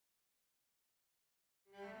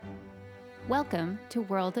Welcome to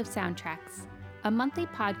World of Soundtracks, a monthly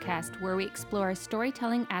podcast where we explore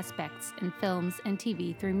storytelling aspects in films and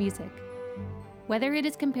TV through music. Whether it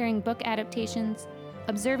is comparing book adaptations,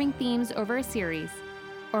 observing themes over a series,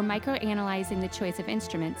 or microanalyzing the choice of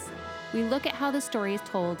instruments, we look at how the story is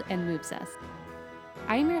told and moves us.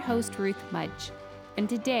 I am your host, Ruth Mudge, and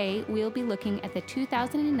today we'll be looking at the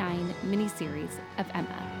 2009 miniseries of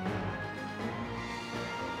Emma.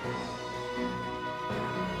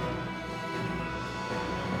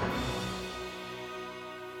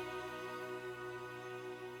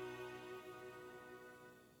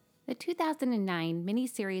 The 2009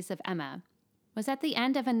 miniseries of Emma was at the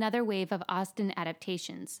end of another wave of Austen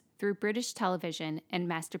adaptations through British television and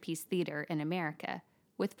Masterpiece Theatre in America,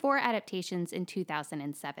 with 4 adaptations in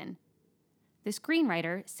 2007. The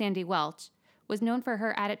screenwriter, Sandy Welch, was known for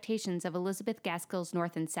her adaptations of Elizabeth Gaskell's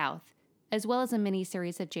North and South, as well as a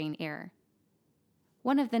miniseries of Jane Eyre.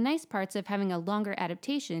 One of the nice parts of having a longer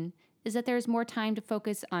adaptation is that there is more time to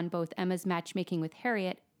focus on both Emma's matchmaking with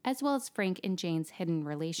Harriet as well as Frank and Jane's hidden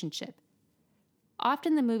relationship.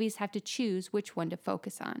 Often the movies have to choose which one to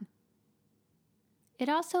focus on. It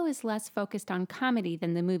also is less focused on comedy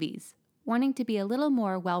than the movies, wanting to be a little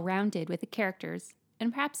more well-rounded with the characters,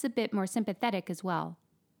 and perhaps a bit more sympathetic as well.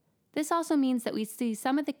 This also means that we see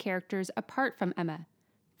some of the characters apart from Emma,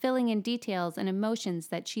 filling in details and emotions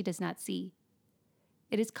that she does not see.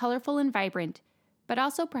 It is colorful and vibrant, but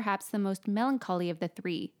also perhaps the most melancholy of the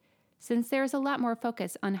 3, since there is a lot more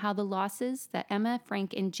focus on how the losses that Emma,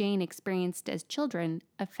 Frank, and Jane experienced as children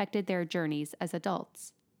affected their journeys as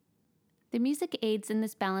adults. The music aids in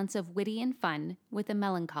this balance of witty and fun with the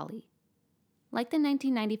melancholy. Like the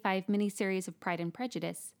 1995 miniseries of Pride and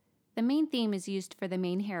Prejudice, the main theme is used for the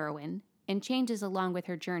main heroine and changes along with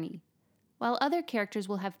her journey, while other characters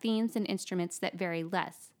will have themes and instruments that vary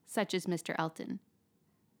less, such as Mr. Elton.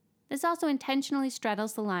 This also intentionally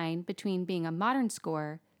straddles the line between being a modern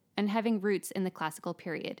score and having roots in the classical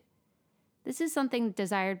period. This is something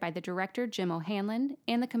desired by the director Jim O'Hanlon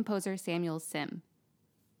and the composer Samuel Sim.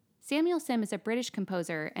 Samuel Sim is a British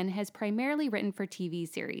composer and has primarily written for TV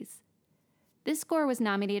series. This score was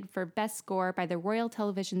nominated for Best Score by the Royal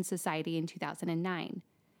Television Society in 2009.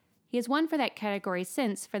 He has won for that category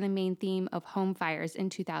since for the main theme of Home Fires in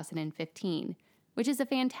 2015, which is a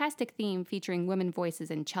fantastic theme featuring women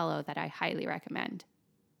voices and cello that I highly recommend.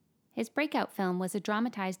 His breakout film was a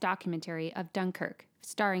dramatized documentary of Dunkirk,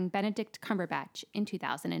 starring Benedict Cumberbatch in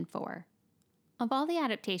 2004. Of all the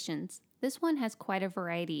adaptations, this one has quite a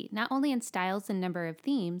variety, not only in styles and number of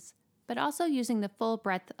themes, but also using the full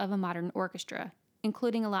breadth of a modern orchestra,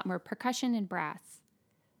 including a lot more percussion and brass.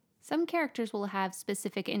 Some characters will have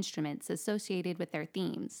specific instruments associated with their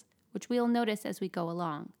themes, which we'll notice as we go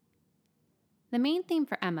along. The main theme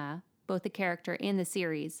for Emma, both the character and the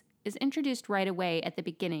series, is introduced right away at the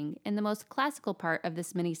beginning in the most classical part of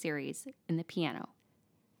this miniseries, in the piano.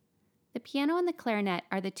 The piano and the clarinet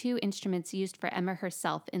are the 2 instruments used for Emma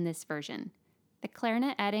herself in this version, the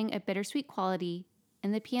clarinet adding a bittersweet quality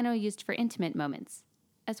and the piano used for intimate moments,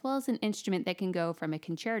 as well as an instrument that can go from a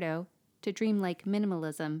concerto to dreamlike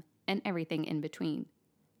minimalism and everything in between.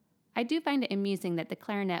 I do find it amusing that the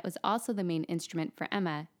clarinet was also the main instrument for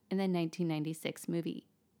Emma in the 1996 movie.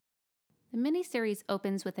 The miniseries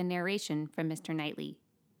opens with a narration from Mr. Knightley.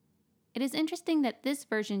 It is interesting that this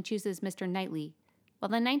version chooses Mr. Knightley, while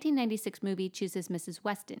the 1996 movie chooses Mrs.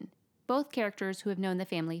 Weston, both characters who have known the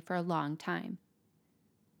family for a long time.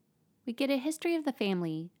 We get a history of the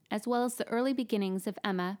family, as well as the early beginnings of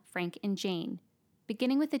Emma, Frank, and Jane,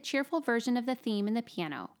 beginning with a cheerful version of the theme in the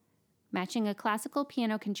piano, matching a classical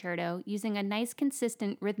piano concerto using a nice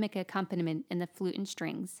consistent rhythmic accompaniment in the flute and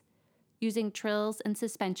strings, using trills and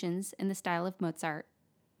suspensions in the style of Mozart,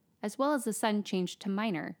 as well as the sudden change to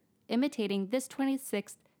minor, imitating this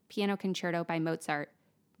 26th piano concerto by Mozart,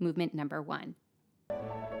 Movement No. 1.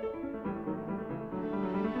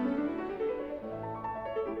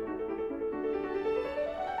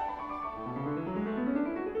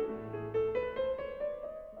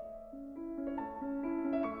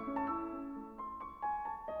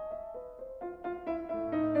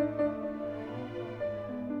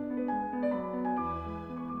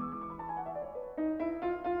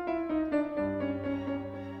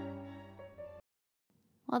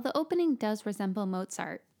 While the opening does resemble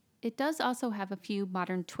Mozart, it does also have a few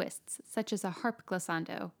modern twists, such as a harp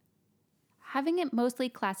glissando. Having it mostly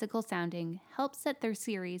classical sounding helps set their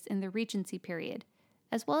series in the Regency period,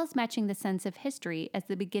 as well as matching the sense of history as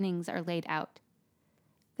the beginnings are laid out.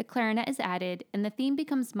 The clarinet is added, and the theme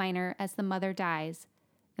becomes minor as the mother dies,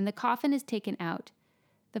 and the coffin is taken out,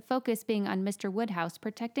 the focus being on Mr. Woodhouse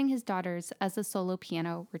protecting his daughters as the solo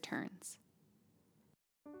piano returns.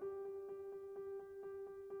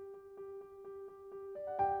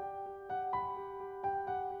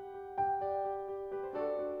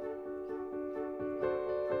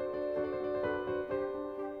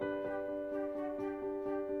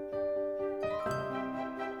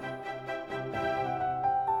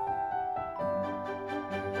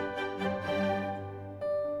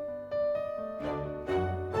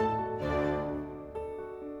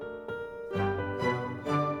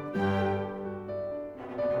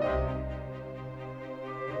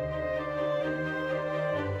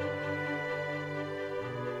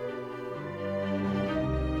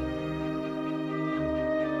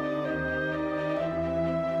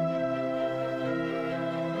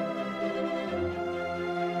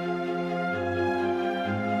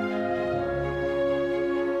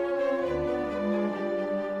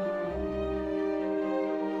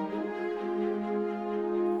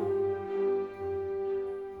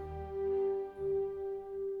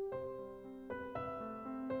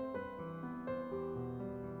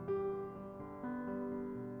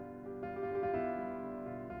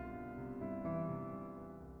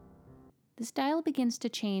 The style begins to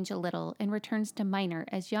change a little and returns to minor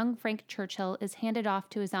as young Frank Churchill is handed off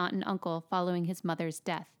to his aunt and uncle following his mother's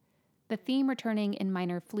death, the theme returning in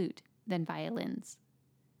minor flute, then violins.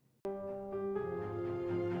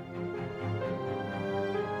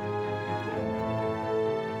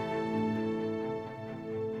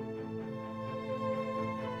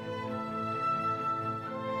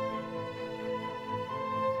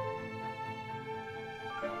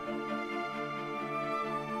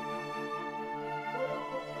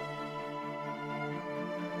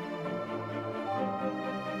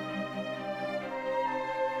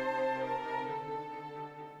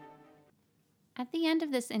 At the end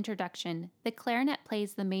of this introduction, the clarinet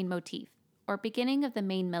plays the main motif, or beginning of the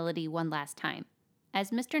main melody one last time, as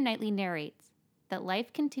Mr. Knightley narrates that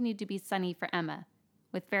life continued to be sunny for Emma,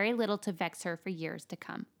 with very little to vex her for years to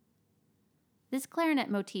come. This clarinet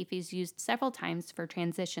motif is used several times for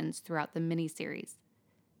transitions throughout the miniseries.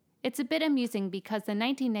 It's a bit amusing because the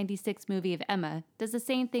 1996 movie of Emma does the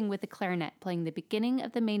same thing with the clarinet playing the beginning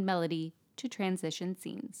of the main melody to transition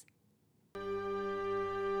scenes.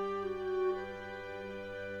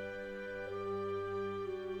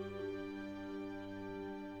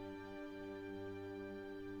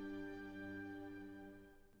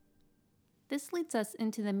 This leads us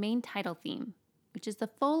into the main title theme, which is the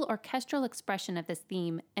full orchestral expression of this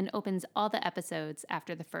theme and opens all the episodes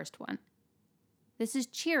after the first one. This is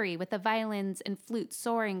cheery with the violins and flutes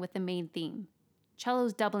soaring with the main theme,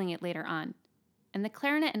 cellos doubling it later on, and the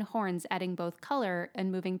clarinet and horns adding both color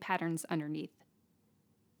and moving patterns underneath.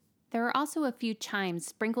 There are also a few chimes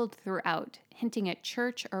sprinkled throughout, hinting at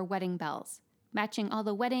church or wedding bells, matching all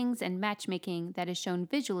the weddings and matchmaking that is shown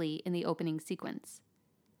visually in the opening sequence.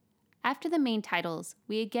 After the main titles,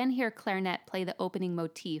 we again hear clarinet play the opening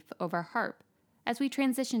motif over harp as we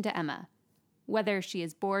transition to Emma, whether she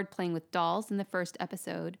is bored playing with dolls in the first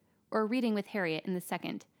episode or reading with Harriet in the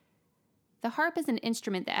second. The harp is an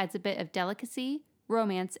instrument that adds a bit of delicacy,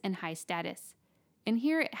 romance, and high status, and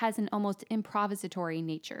here it has an almost improvisatory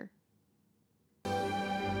nature.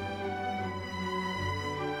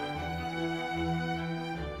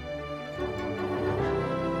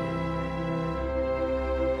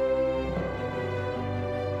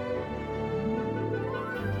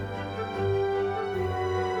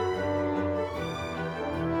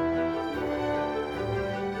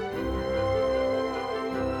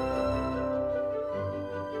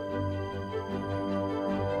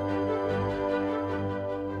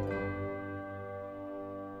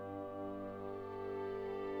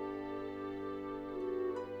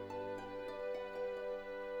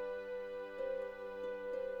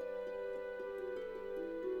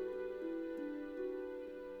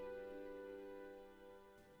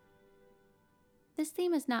 This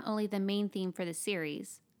theme is not only the main theme for the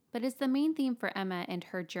series, but is the main theme for Emma and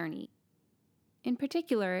her journey. In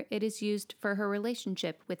particular, it is used for her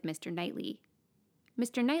relationship with Mr. Knightley.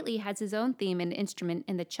 Mr. Knightley has his own theme and instrument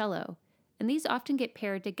in the cello, and these often get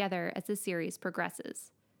paired together as the series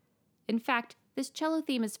progresses. In fact, this cello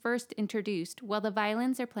theme is first introduced while the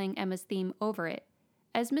violins are playing Emma's theme over it,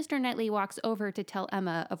 as Mr. Knightley walks over to tell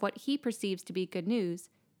Emma of what he perceives to be good news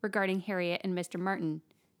regarding Harriet and Mr. Martin,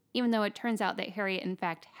 even though it turns out that Harriet in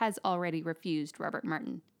fact has already refused Robert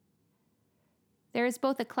Martin. There is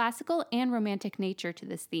both a classical and romantic nature to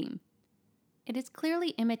this theme. It is clearly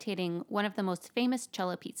imitating one of the most famous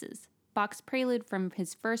cello pieces, Bach's Prelude from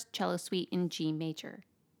his first cello suite in G major.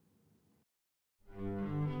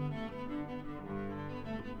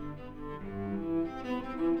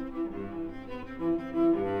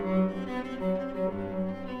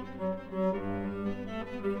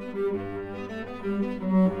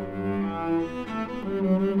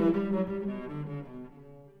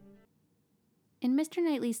 In Mr.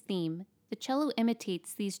 Knightley's theme, the cello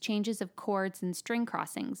imitates these changes of chords and string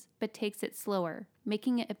crossings, but takes it slower,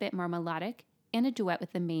 making it a bit more melodic and a duet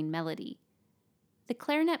with the main melody. The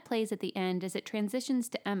clarinet plays at the end as it transitions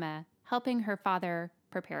to Emma, helping her father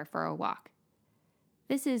prepare for a walk.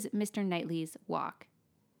 This is Mr. Knightley's walk.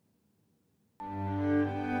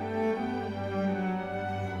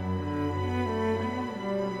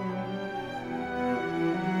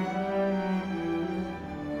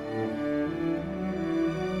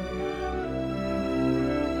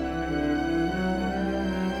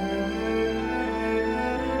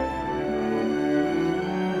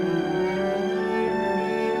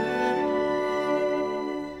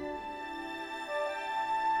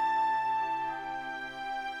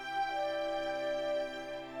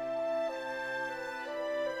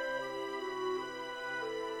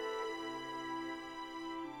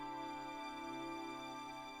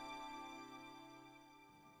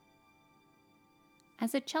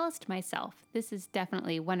 As a cellist myself, this is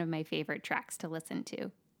definitely one of my favorite tracks to listen to.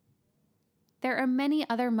 There are many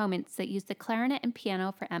other moments that use the clarinet and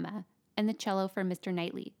piano for Emma and the cello for Mr.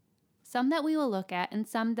 Knightley, some that we will look at and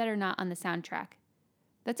some that are not on the soundtrack.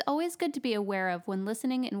 That's always good to be aware of when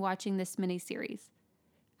listening and watching this miniseries.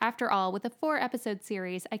 After all, with a 4-episode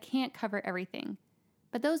series, I can't cover everything,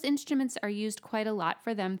 but those instruments are used quite a lot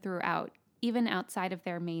for them throughout, even outside of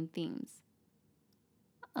their main themes.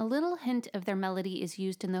 A little hint of their melody is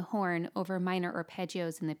used in the horn over minor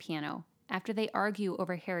arpeggios in the piano, after they argue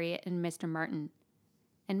over Harriet and Mr. Martin.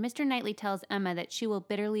 And Mr. Knightley tells Emma that she will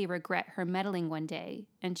bitterly regret her meddling one day,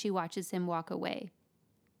 and she watches him walk away.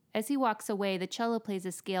 As he walks away, the cello plays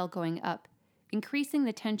a scale going up, increasing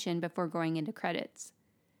the tension before going into credits.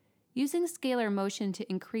 Using scalar motion to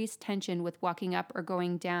increase tension with walking up or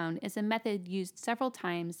going down is a method used several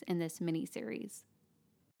times in this miniseries.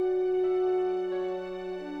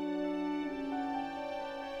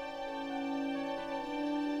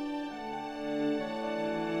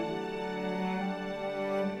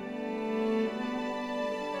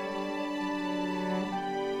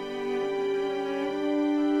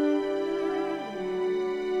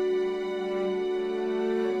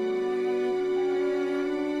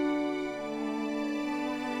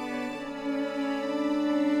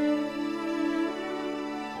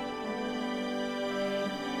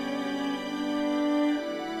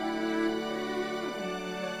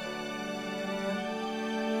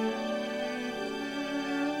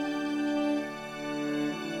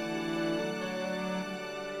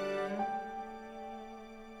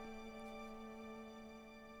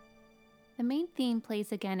 The main theme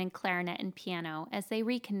plays again in clarinet and piano as they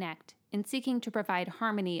reconnect in seeking to provide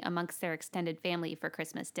harmony amongst their extended family for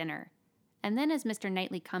Christmas dinner, and then as Mr.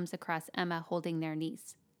 Knightley comes across Emma holding their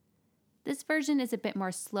niece. This version is a bit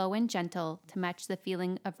more slow and gentle to match the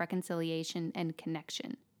feeling of reconciliation and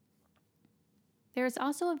connection. There is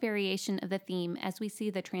also a variation of the theme as we see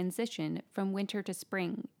the transition from winter to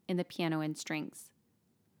spring in the piano and strings.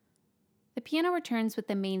 The piano returns with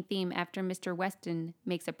the main theme after Mr. Weston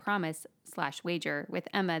makes a promise/wager with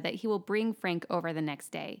Emma that he will bring Frank over the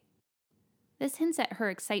next day. This hints at her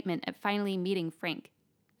excitement at finally meeting Frank,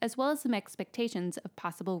 as well as some expectations of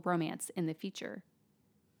possible romance in the future.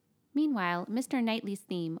 Meanwhile, Mr. Knightley's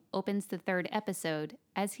theme opens the 3rd episode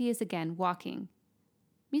as he is again walking.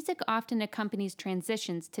 Music often accompanies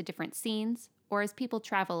transitions to different scenes or as people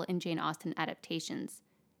travel in Jane Austen adaptations.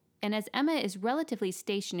 And as Emma is relatively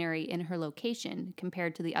stationary in her location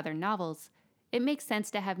compared to the other novels, it makes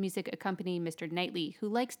sense to have music accompany Mr. Knightley, who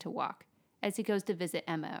likes to walk, as he goes to visit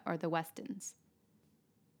Emma or the Westons.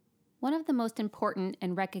 One of the most important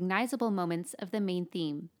and recognizable moments of the main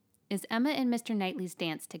theme is Emma and Mr. Knightley's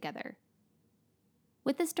dance together.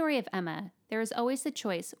 With the story of Emma, there is always the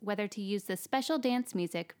choice whether to use the special dance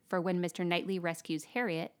music for when Mr. Knightley rescues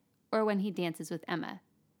Harriet or when he dances with Emma.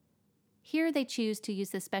 Here they choose to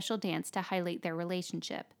use the special dance to highlight their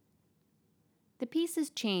relationship. The piece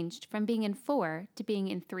is changed from being in 4 to being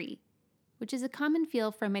in 3, which is a common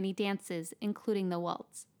feel for many dances, including the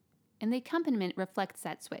waltz, and the accompaniment reflects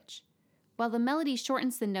that switch, while the melody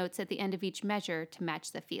shortens the notes at the end of each measure to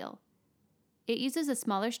match the feel. It uses a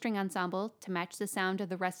smaller string ensemble to match the sound of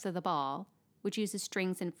the rest of the ball, which uses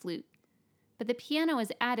strings and flute, but the piano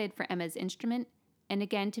is added for Emma's instrument and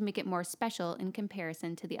again to make it more special in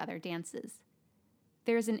comparison to the other dances.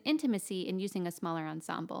 There is an intimacy in using a smaller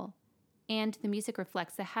ensemble, and the music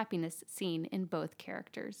reflects the happiness seen in both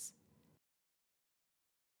characters.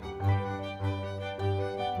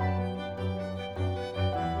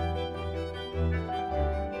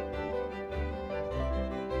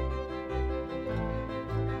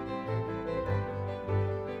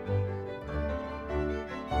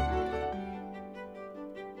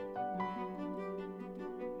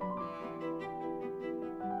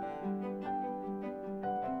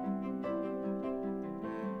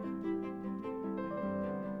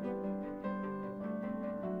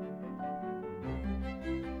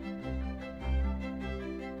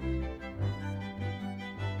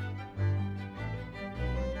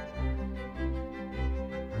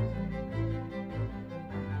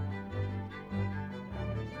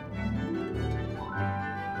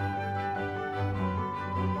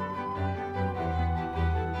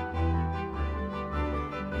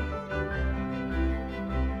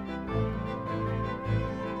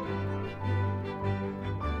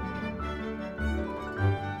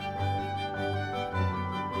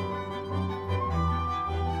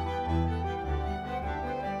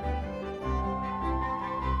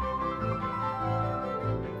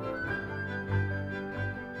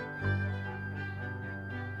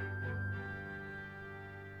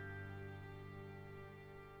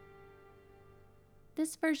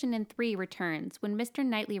 This version in 3 returns when Mr.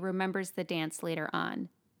 Knightley remembers the dance later on,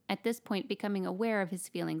 at this point becoming aware of his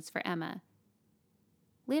feelings for Emma.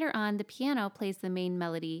 Later on, the piano plays the main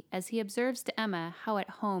melody as he observes to Emma how at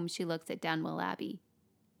home she looks at Downwell Abbey.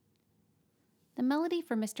 The melody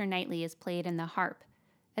for Mr. Knightley is played in the harp,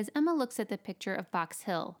 as Emma looks at the picture of Box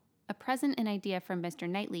Hill, a present and idea from Mr.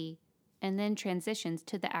 Knightley, and then transitions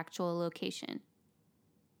to the actual location.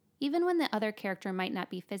 Even when the other character might not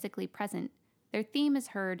be physically present, their theme is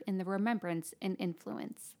heard in the remembrance and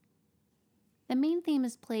influence. The main theme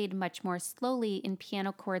is played much more slowly in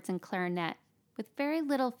piano chords and clarinet, with very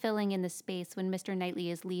little filling in the space when Mr. Knightley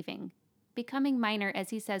is leaving, becoming minor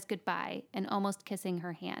as he says goodbye and almost kissing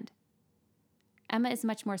her hand. Emma is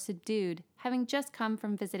much more subdued, having just come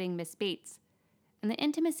from visiting Miss Bates, and the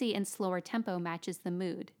intimacy and slower tempo matches the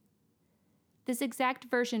mood. This exact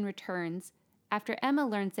version returns after Emma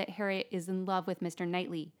learns that Harriet is in love with Mr.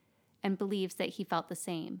 Knightley and believes that he felt the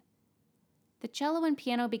same. The cello and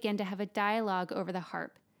piano begin to have a dialogue over the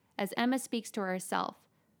harp as Emma speaks to herself,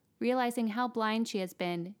 realizing how blind she has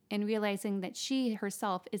been and realizing that she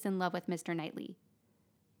herself is in love with Mr. Knightley.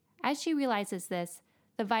 As she realizes this,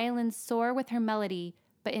 the violins soar with her melody,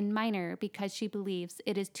 but in minor because she believes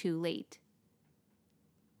it is too late.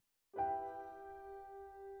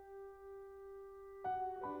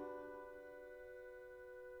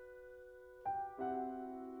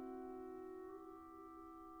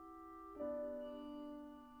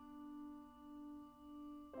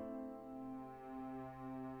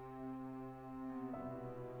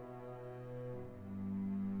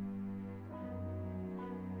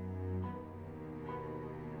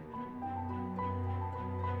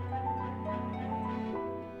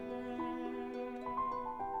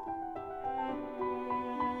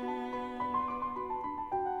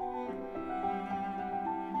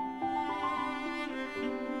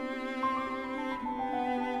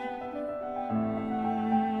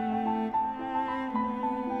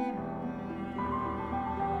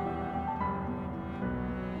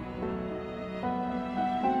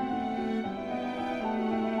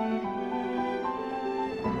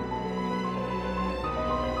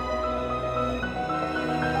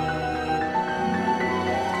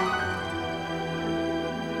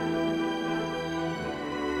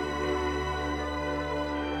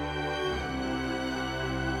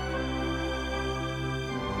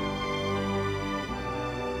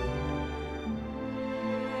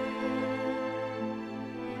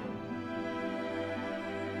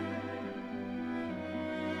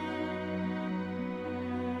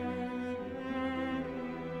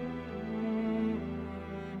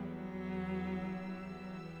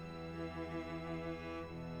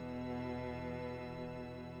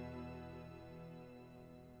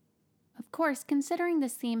 Of course, considering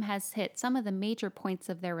this theme has hit some of the major points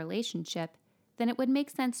of their relationship, then it would make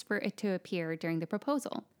sense for it to appear during the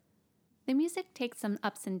proposal. The music takes some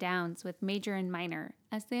ups and downs with major and minor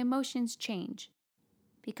as the emotions change,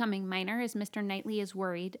 becoming minor as Mr. Knightley is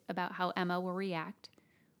worried about how Emma will react,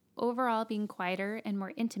 overall being quieter and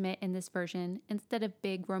more intimate in this version instead of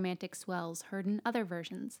big romantic swells heard in other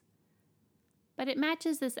versions. But it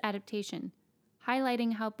matches this adaptation,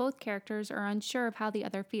 highlighting how both characters are unsure of how the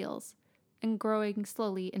other feels, and growing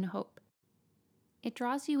slowly in hope. It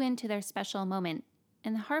draws you into their special moment,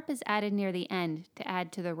 and the harp is added near the end to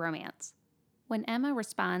add to the romance. When Emma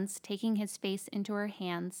responds, taking his face into her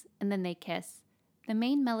hands, and then they kiss, the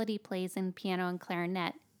main melody plays in piano and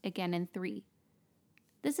clarinet, again in 3.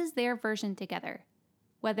 This is their version together,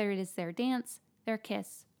 whether it is their dance, their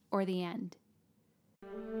kiss, or the end.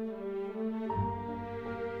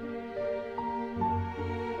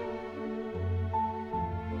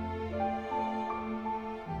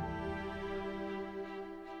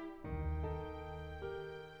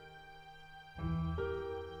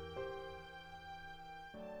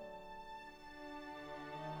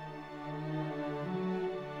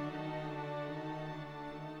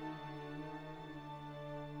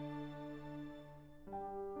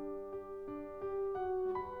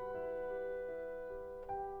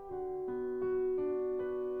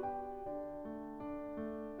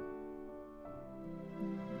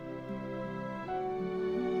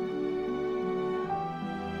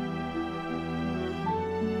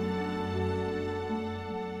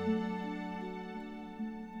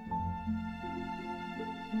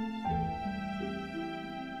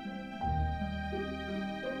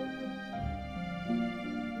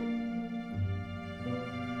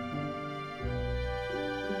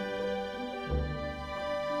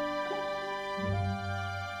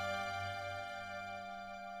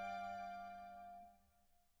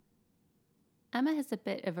 Emma has a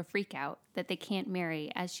bit of a freak out that they can't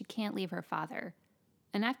marry as she can't leave her father,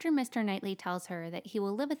 and after Mr. Knightley tells her that he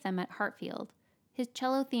will live with them at Hartfield, his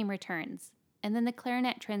cello theme returns, and then the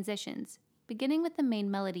clarinet transitions, beginning with the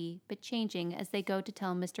main melody but changing as they go to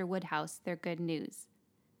tell Mr. Woodhouse their good news.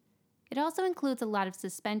 It also includes a lot of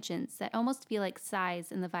suspensions that almost feel like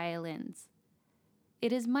sighs in the violins.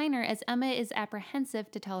 It is minor as Emma is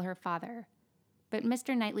apprehensive to tell her father, but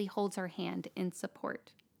Mr. Knightley holds her hand in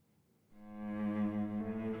support.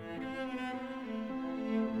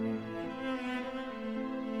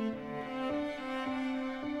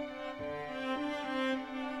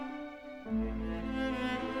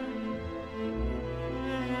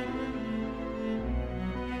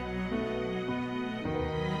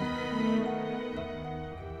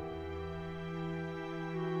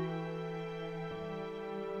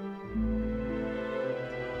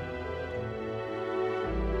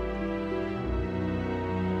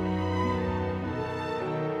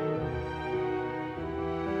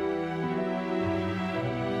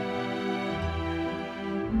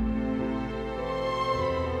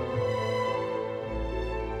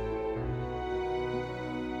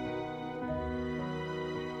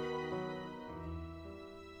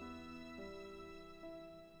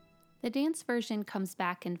 The dance version comes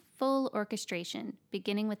back in full orchestration,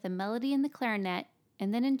 beginning with the melody in the clarinet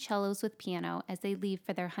and then in cellos with piano as they leave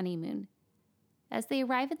for their honeymoon. As they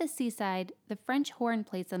arrive at the seaside, the French horn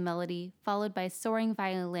plays a melody followed by soaring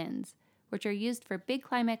violins, which are used for big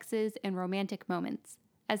climaxes and romantic moments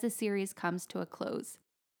as the series comes to a close.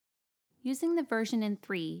 Using the version in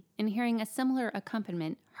 3 and hearing a similar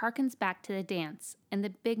accompaniment harkens back to the dance and the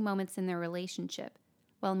big moments in their relationship,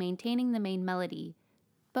 while maintaining the main melody,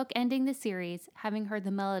 bookending the series having heard the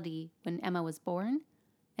melody when Emma was born,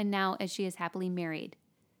 and now as she is happily married.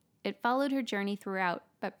 It followed her journey throughout,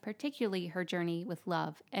 but particularly her journey with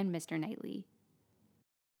love and Mr. Knightley.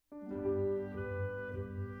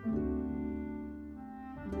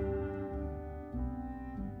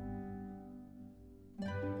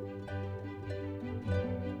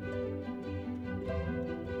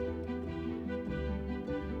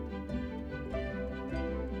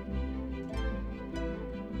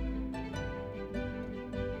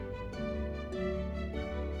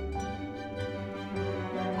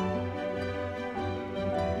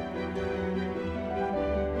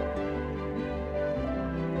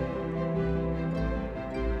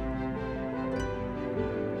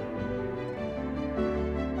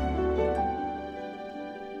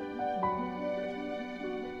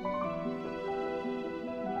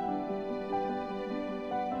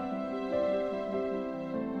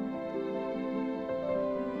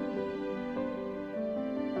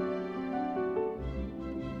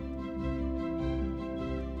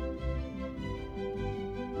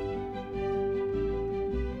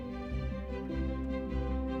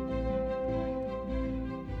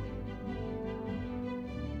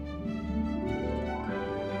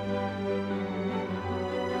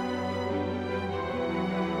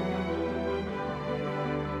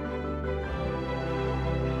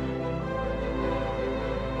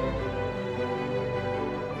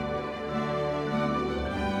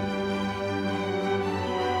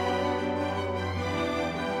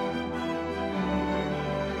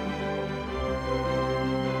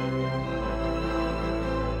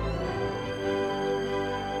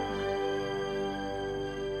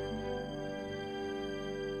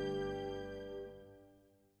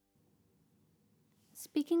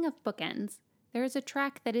 Speaking of bookends, there is a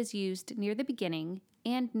track that is used near the beginning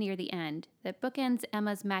and near the end that bookends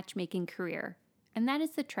Emma's matchmaking career, and that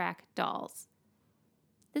is the track Dolls.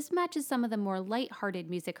 This matches some of the more light-hearted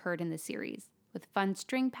music heard in the series, with fun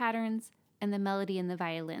string patterns and the melody in the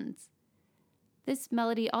violins. This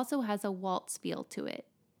melody also has a waltz feel to it.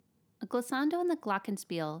 A glissando in the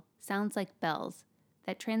glockenspiel sounds like bells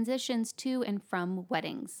that transitions to and from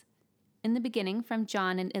weddings. In the beginning, from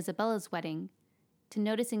John and Isabella's wedding, to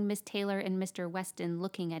noticing Miss Taylor and Mr. Weston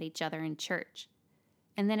looking at each other in church.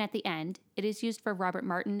 And then at the end, it is used for Robert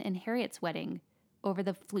Martin and Harriet's wedding, over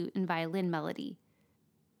the flute and violin melody.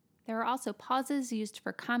 There are also pauses used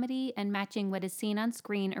for comedy and matching what is seen on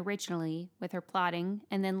screen originally with her plotting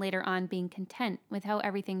and then later on being content with how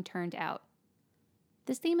everything turned out.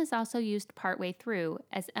 This theme is also used partway through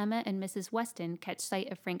as Emma and Mrs. Weston catch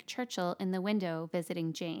sight of Frank Churchill in the window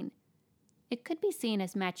visiting Jane. It could be seen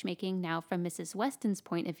as matchmaking now from Mrs. Weston's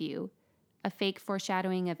point of view, a fake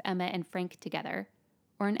foreshadowing of Emma and Frank together,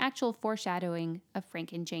 or an actual foreshadowing of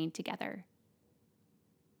Frank and Jane together.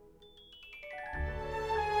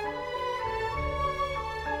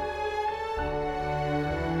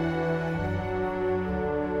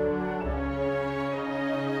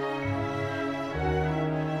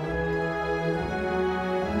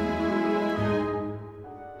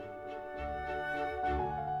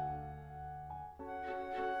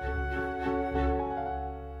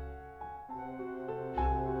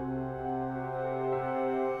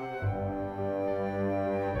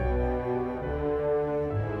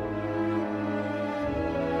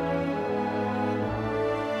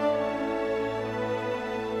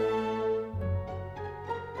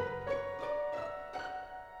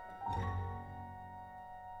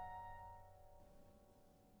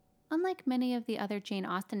 Unlike many of the other Jane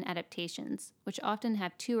Austen adaptations, which often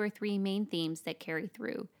have 2 or 3 main themes that carry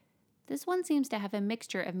through, this one seems to have a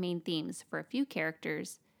mixture of main themes for a few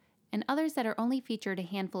characters, and others that are only featured a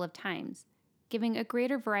handful of times, giving a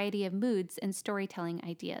greater variety of moods and storytelling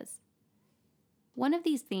ideas. One of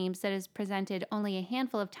these themes that is presented only a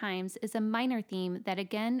handful of times is a minor theme that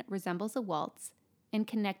again resembles a waltz and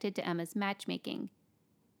connected to Emma's matchmaking.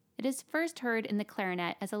 It is first heard in the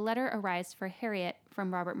clarinet as a letter arrives for Harriet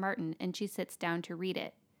from Robert Martin and she sits down to read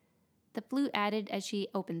it. The flute added as she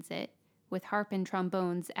opens it, with harp and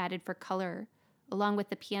trombones added for color, along with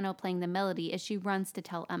the piano playing the melody as she runs to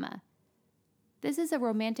tell Emma. This is a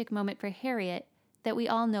romantic moment for Harriet that we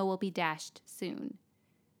all know will be dashed soon.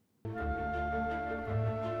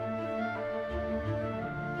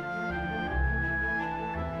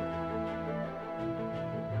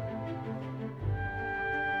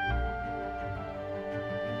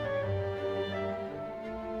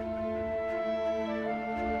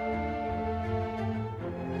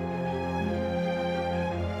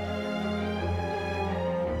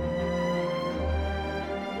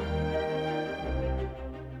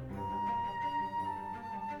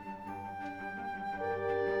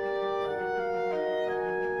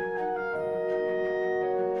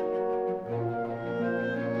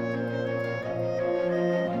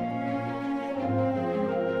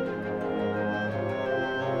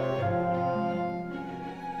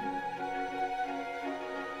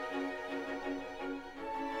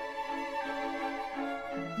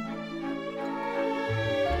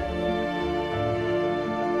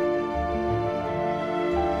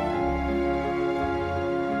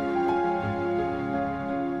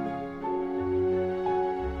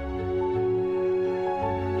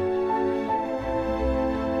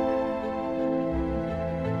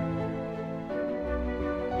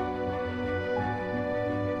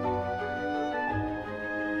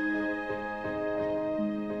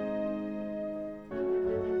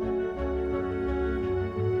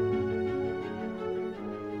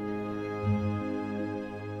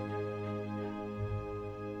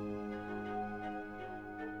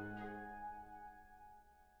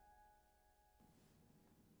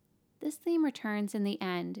 This theme returns in the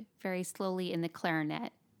end, very slowly in the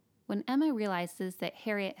clarinet, when Emma realizes that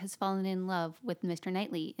Harriet has fallen in love with Mr.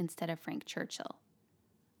 Knightley instead of Frank Churchill.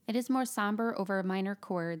 It is more somber over minor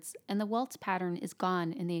chords, and the waltz pattern is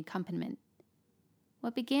gone in the accompaniment.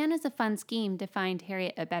 What began as a fun scheme to find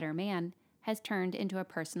Harriet a better man has turned into a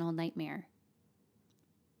personal nightmare.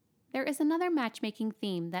 There is another matchmaking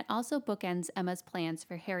theme that also bookends Emma's plans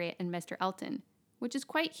for Harriet and Mr. Elton, which is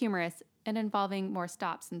quite humorous and involving more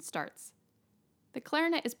stops and starts. The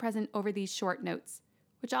clarinet is present over these short notes,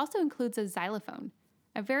 which also includes a xylophone,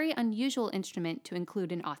 a very unusual instrument to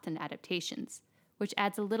include in Austen adaptations, which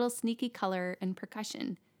adds a little sneaky color and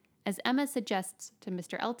percussion, as Emma suggests to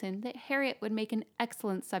Mr. Elton that Harriet would make an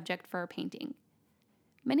excellent subject for a painting.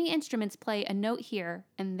 Many instruments play a note here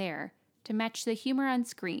and there to match the humor on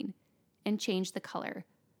screen and change the color,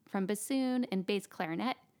 from bassoon and bass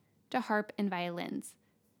clarinet to harp and violins.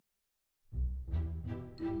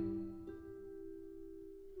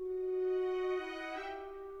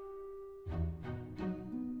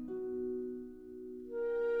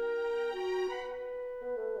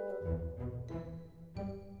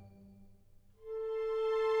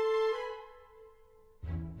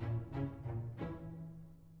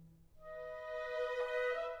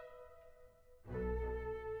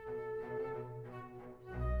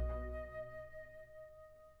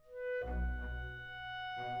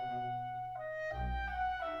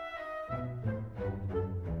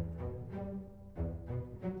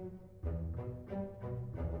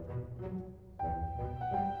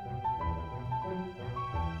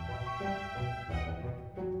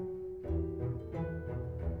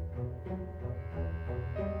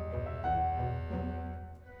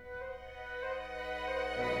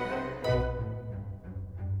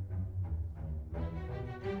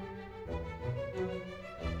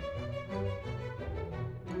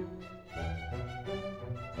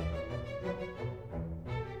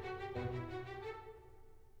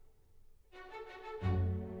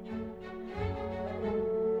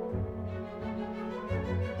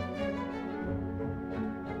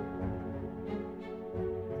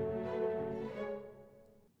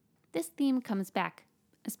 This theme comes back,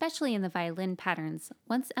 especially in the violin patterns,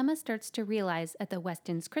 once Emma starts to realize at the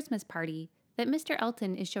Westons' Christmas party that Mr.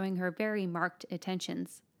 Elton is showing her very marked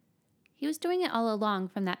attentions. He was doing it all along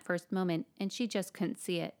from that first moment, and she just couldn't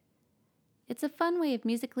see it. It's a fun way of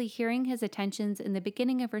musically hearing his attentions in the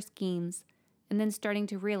beginning of her schemes, and then starting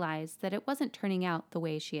to realize that it wasn't turning out the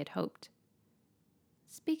way she had hoped.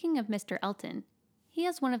 Speaking of Mr. Elton, He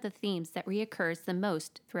has one of the themes that reoccurs the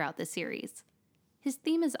most throughout the series. His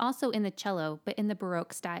theme is also in the cello, but in the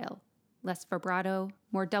Baroque style. Less vibrato,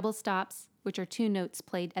 more double stops, which are two notes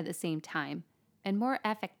played at the same time, and more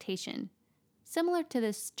affectation, similar to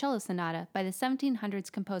this cello sonata by the 1700s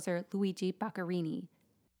composer Luigi Boccherini.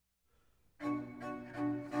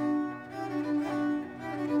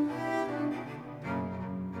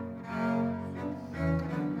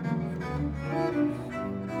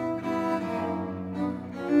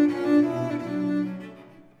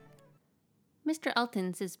 Mr.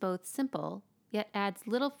 Elton's is both simple, yet adds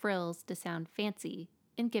little frills to sound fancy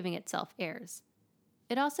in giving itself airs.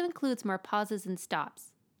 It also includes more pauses and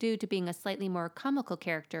stops, due to being a slightly more comical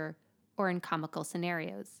character or in comical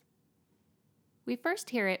scenarios. We first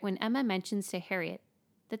hear it when Emma mentions to Harriet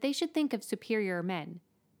that they should think of superior men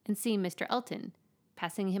and see Mr. Elton,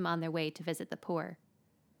 passing him on their way to visit the poor.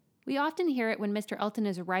 We often hear it when Mr. Elton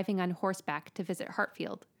is arriving on horseback to visit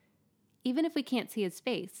Hartfield. Even if we can't see his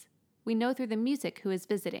face, we know through the music who is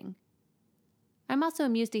visiting. I'm also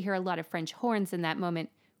amused to hear a lot of French horns in that moment,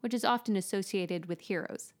 which is often associated with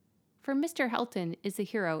heroes. For Mr. Elton is a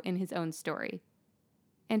hero in his own story.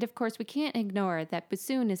 And of course, we can't ignore that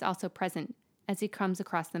bassoon is also present as he comes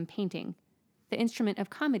across them painting, the instrument of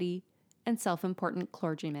comedy and self-important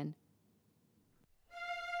clergyman.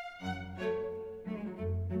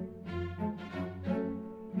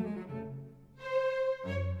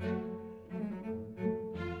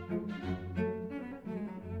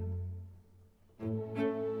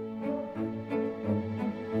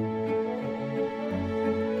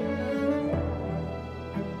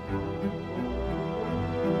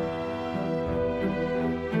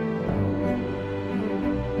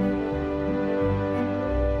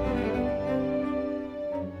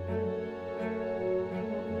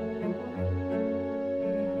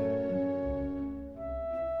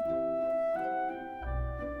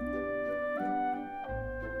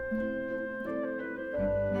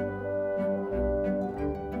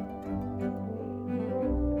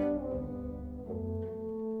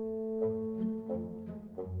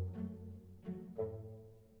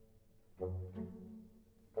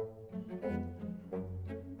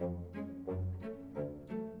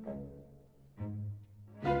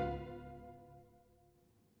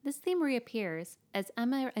 This theme reappears as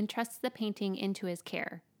Emma entrusts the painting into his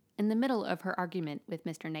care, in the middle of her argument with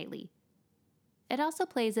Mr. Knightley. It also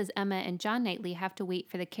plays as Emma and John Knightley have to wait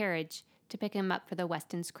for the carriage to pick him up for the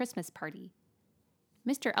Westons' Christmas party.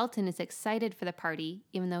 Mr. Elton is excited for the party,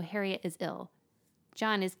 even though Harriet is ill.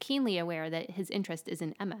 John is keenly aware that his interest is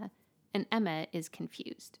in Emma, and Emma is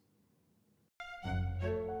confused.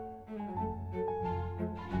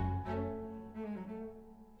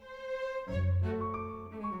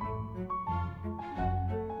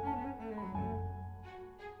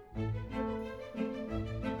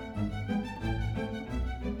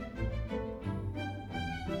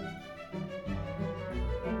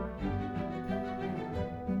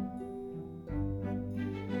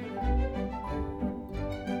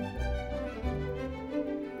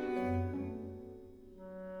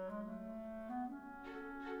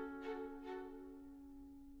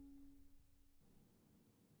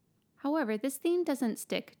 However, this theme doesn't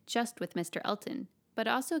stick just with Mr. Elton, but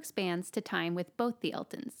also expands to time with both the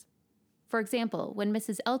Eltons. For example, when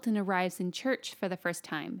Mrs. Elton arrives in church for the first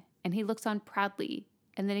time, and he looks on proudly,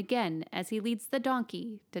 and then again as he leads the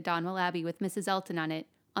donkey to Donwell Abbey with Mrs. Elton on it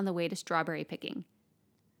on the way to strawberry picking.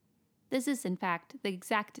 This is, in fact, the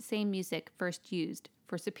exact same music first used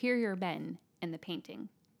for superior men in the painting.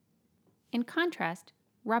 In contrast,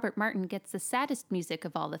 Robert Martin gets the saddest music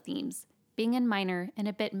of all the themes, being in minor and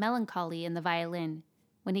a bit melancholy in the violin,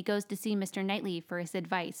 when he goes to see Mr. Knightley for his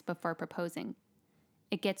advice before proposing.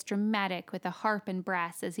 It gets dramatic with the harp and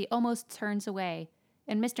brass as he almost turns away,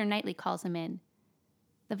 and Mr. Knightley calls him in.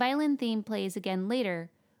 The violin theme plays again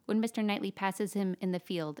later, when Mr. Knightley passes him in the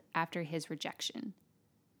field after his rejection.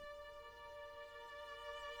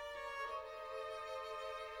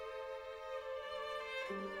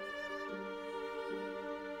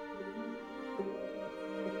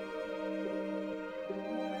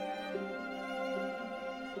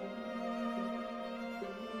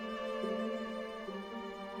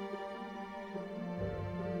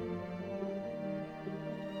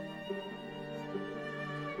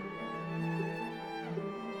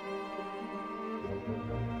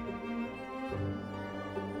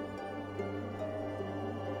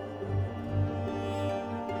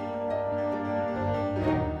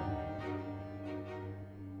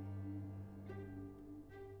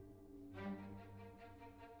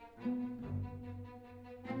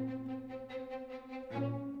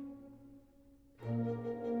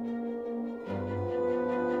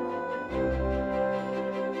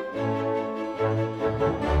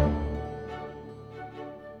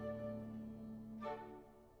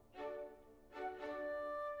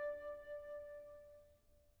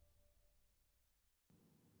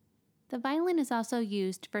 The violin is also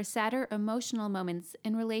used for sadder emotional moments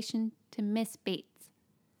in relation to Miss Bates.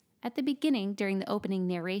 At the beginning, during the opening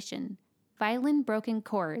narration, violin broken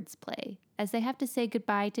chords play as they have to say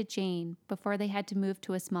goodbye to Jane before they had to move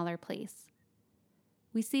to a smaller place.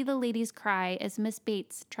 We see the ladies cry as Miss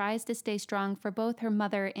Bates tries to stay strong for both her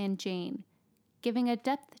mother and Jane, giving a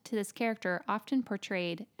depth to this character often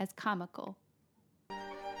portrayed as comical.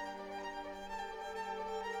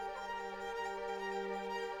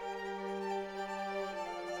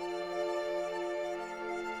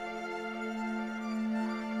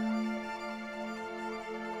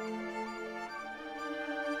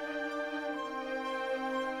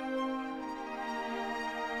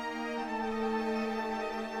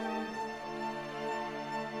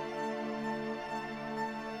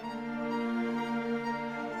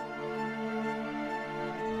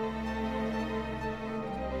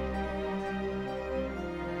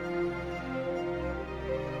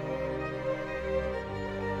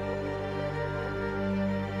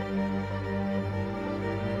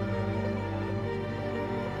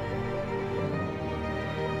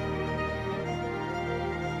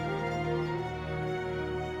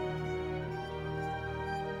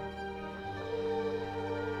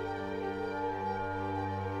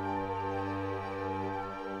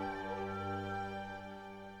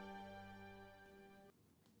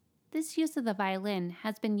 This use of the violin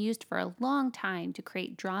has been used for a long time to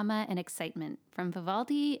create drama and excitement, from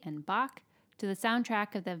Vivaldi and Bach to the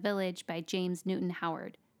soundtrack of The Village by James Newton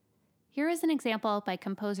Howard. Here is an example by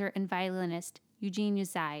composer and violinist Eugene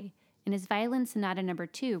Yuzai in his Violin Sonata No.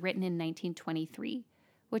 2, written in 1923,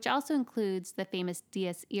 which also includes the famous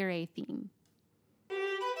Dies Irae theme.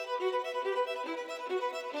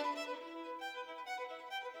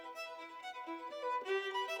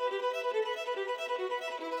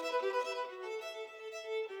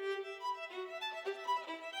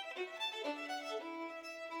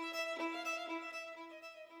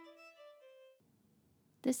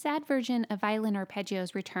 The sad version of violin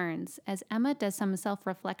arpeggios returns as Emma does some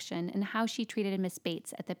self-reflection in how she treated Miss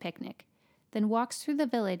Bates at the picnic, then walks through the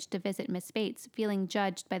village to visit Miss Bates, feeling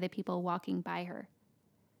judged by the people walking by her.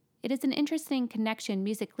 It is an interesting connection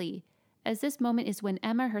musically, as this moment is when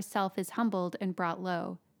Emma herself is humbled and brought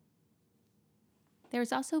low. There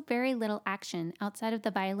is also very little action outside of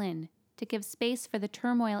the violin to give space for the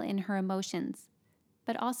turmoil in her emotions,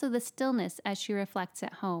 but also the stillness as she reflects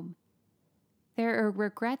at home. There are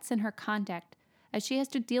regrets in her conduct as she has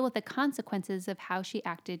to deal with the consequences of how she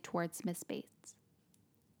acted towards Miss Bates.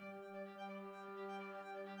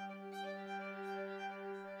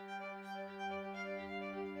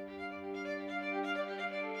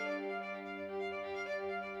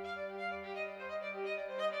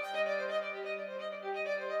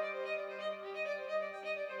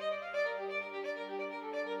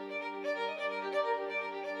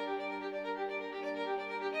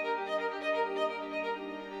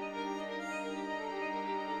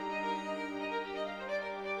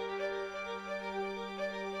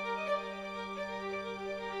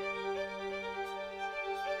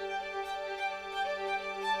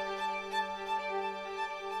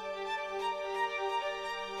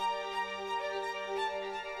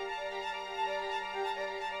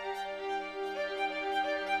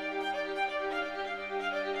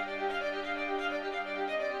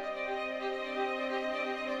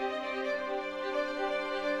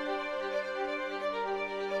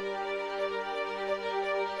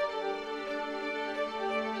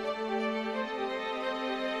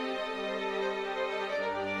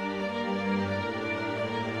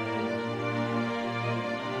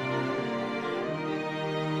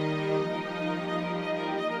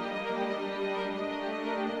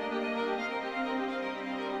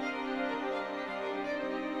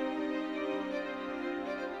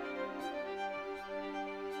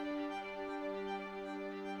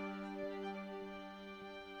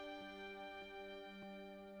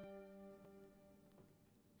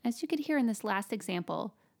 As you could hear in this last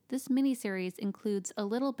example, this miniseries includes a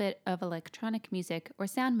little bit of electronic music or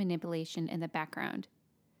sound manipulation in the background.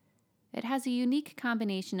 It has a unique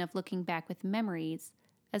combination of looking back with memories,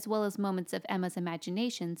 as well as moments of Emma's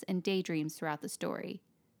imaginations and daydreams throughout the story.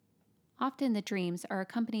 Often the dreams are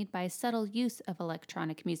accompanied by subtle use of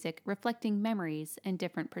electronic music reflecting memories and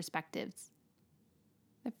different perspectives.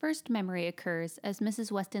 The first memory occurs as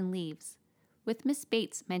Mrs. Weston leaves, with Miss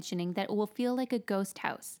Bates mentioning that it will feel like a ghost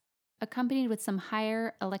house, accompanied with some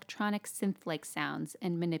higher electronic synth-like sounds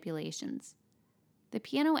and manipulations. The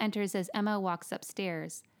piano enters as Emma walks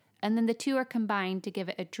upstairs, and then the two are combined to give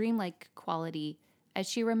it a dreamlike quality as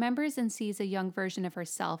she remembers and sees a young version of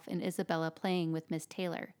herself in Isabella playing with Miss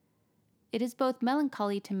Taylor. it is both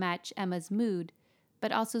melancholy to match Emma's mood,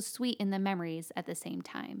 but also sweet in the memories at the same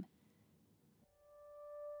time.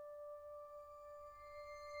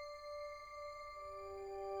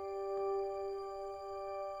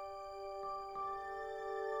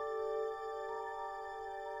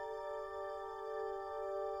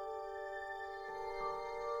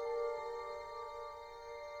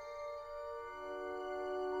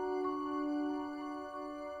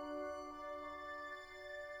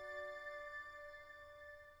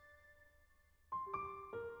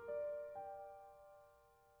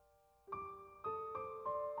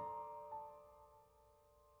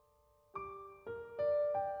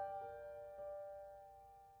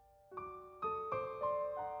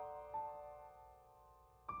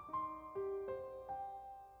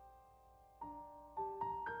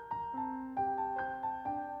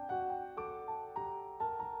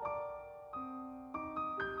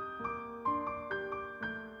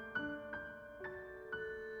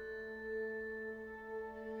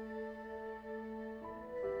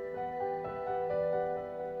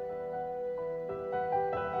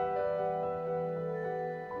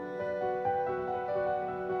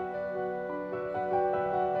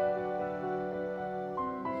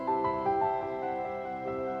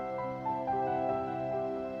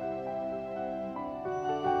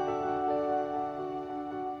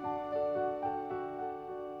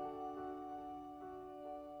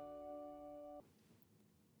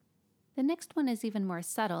 The next one is even more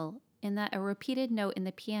subtle, in that a repeated note in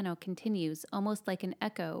the piano continues almost like an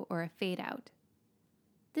echo or a fade-out.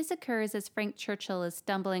 This occurs as Frank Churchill is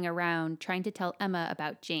stumbling around trying to tell Emma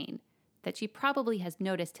about Jane, that she probably has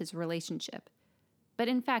noticed his relationship, but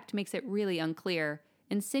in fact makes it really unclear,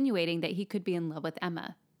 insinuating that he could be in love with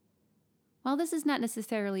Emma. While this is not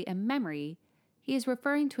necessarily a memory, he is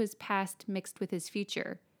referring to his past mixed with his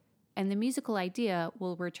future, and the musical idea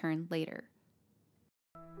will return later.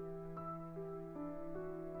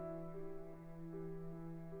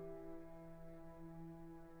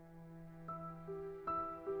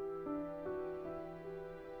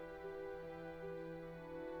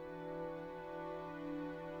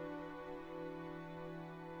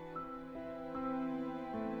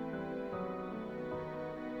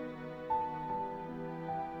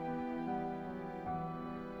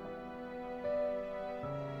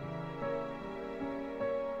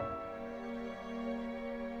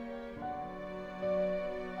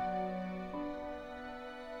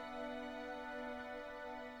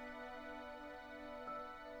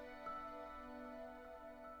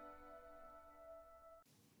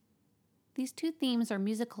 These two themes or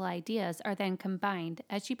musical ideas are then combined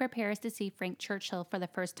as she prepares to see Frank Churchill for the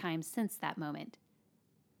first time since that moment.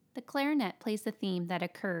 The clarinet plays the theme that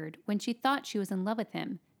occurred when she thought she was in love with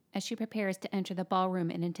him as she prepares to enter the ballroom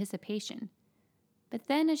in anticipation. But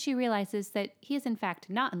then as she realizes that he is in fact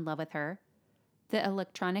not in love with her, the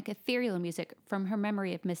electronic ethereal music from her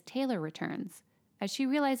memory of Miss Taylor returns, as she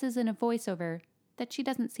realizes in a voiceover that she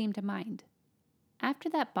doesn't seem to mind. After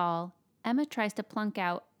that ball, Emma tries to plunk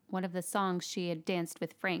out one of the songs she had danced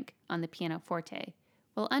with Frank on the pianoforte,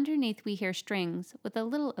 while underneath we hear strings with a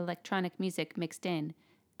little electronic music mixed in,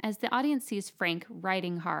 as the audience sees Frank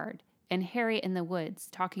riding hard and Harriet in the woods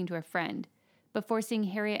talking to a friend, before seeing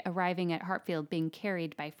Harriet arriving at Hartfield being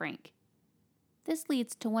carried by Frank. This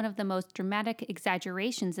leads to one of the most dramatic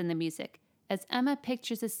exaggerations in the music, as Emma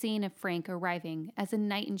pictures a scene of Frank arriving as a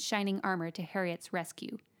knight in shining armor to Harriet's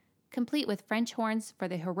rescue, complete with French horns for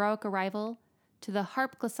the heroic arrival, to the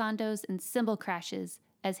harp glissandos and cymbal crashes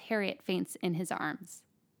as Harriet faints in his arms.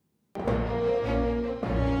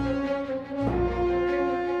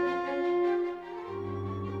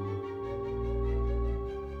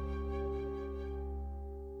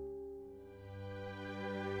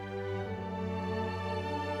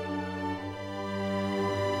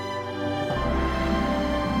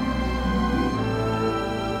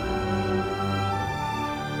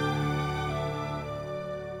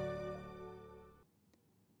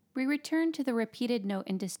 We return to the repeated note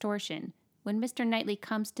in distortion when Mr. Knightley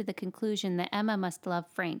comes to the conclusion that Emma must love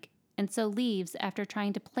Frank, and so leaves after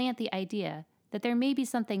trying to plant the idea that there may be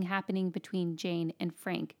something happening between Jane and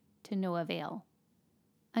Frank to no avail.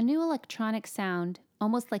 A new electronic sound,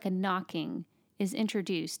 almost like a knocking, is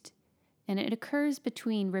introduced, and it occurs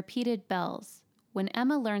between repeated bells when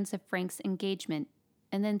Emma learns of Frank's engagement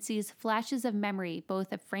and then sees flashes of memory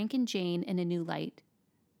both of Frank and Jane in a new light,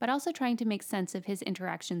 but also trying to make sense of his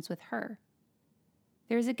interactions with her.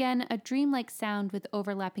 There is again a dreamlike sound with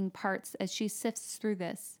overlapping parts as she sifts through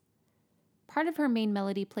this. Part of her main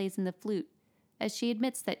melody plays in the flute, as she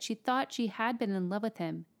admits that she thought she had been in love with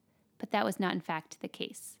him, but that was not in fact the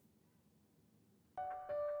case.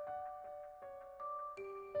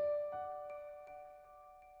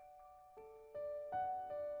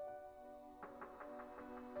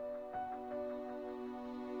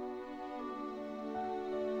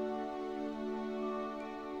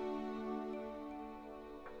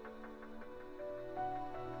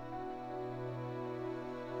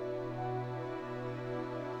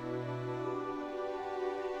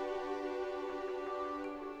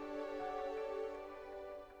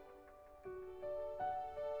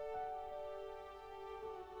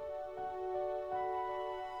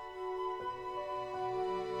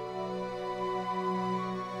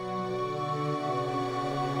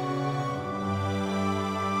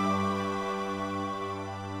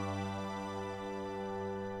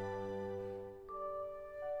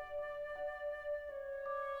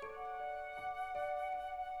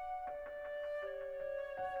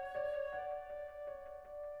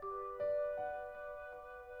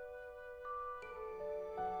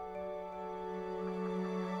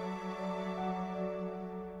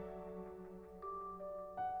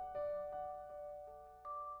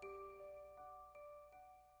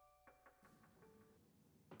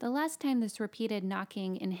 The last time this repeated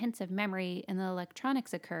knocking and hints of memory in the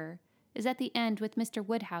electronics occur is at the end with Mr.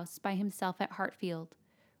 Woodhouse by himself at Hartfield,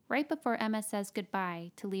 right before Emma says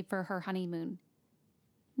goodbye to leave for her honeymoon.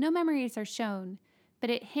 No memories are shown, but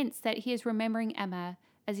it hints that he is remembering Emma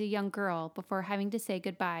as a young girl before having to say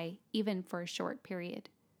goodbye, even for a short period.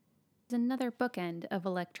 There's another bookend of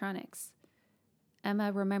electronics.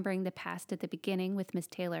 Emma remembering the past at the beginning with Miss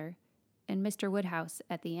Taylor, and Mr. Woodhouse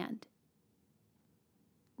at the end.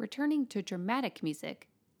 Returning to dramatic music,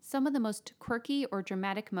 some of the most quirky or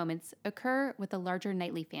dramatic moments occur with the larger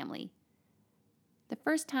Knightley family. The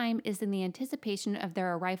first time is in the anticipation of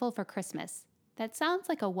their arrival for Christmas. That sounds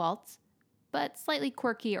like a waltz, but slightly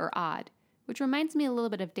quirky or odd, which reminds me a little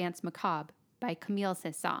bit of Danse Macabre by Camille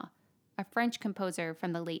Saint-Saëns, a French composer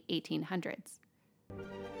from the late 1800s.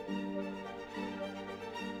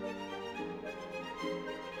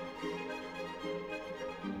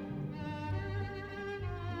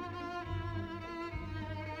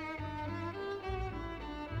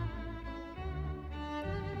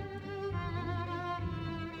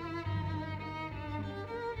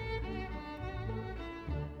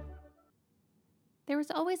 There is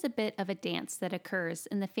always a bit of a dance that occurs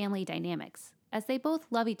in the family dynamics, as they both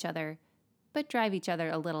love each other, but drive each other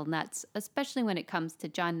a little nuts, especially when it comes to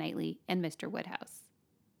John Knightley and Mr. Woodhouse.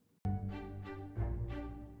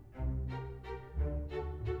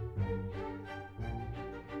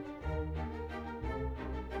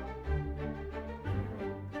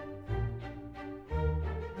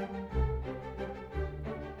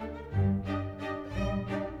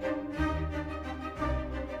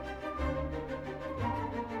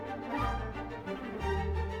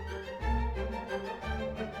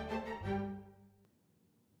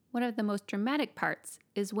 One of the most dramatic parts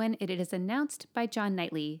is when it is announced by John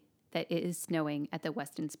Knightley that it is snowing at the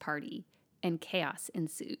Westons' party, and chaos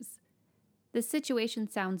ensues. The situation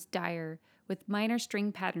sounds dire, with minor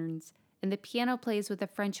string patterns, and the piano plays with the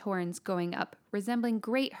French horns going up, resembling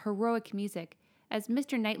great heroic music, as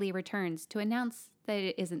Mr. Knightley returns to announce that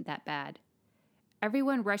it isn't that bad.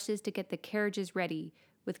 Everyone rushes to get the carriages ready,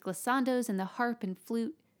 with glissandos and the harp and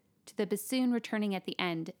flute, to the bassoon returning at the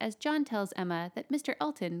end as John tells Emma that Mr.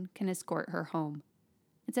 Elton can escort her home.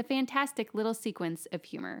 It's a fantastic little sequence of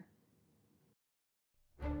humor.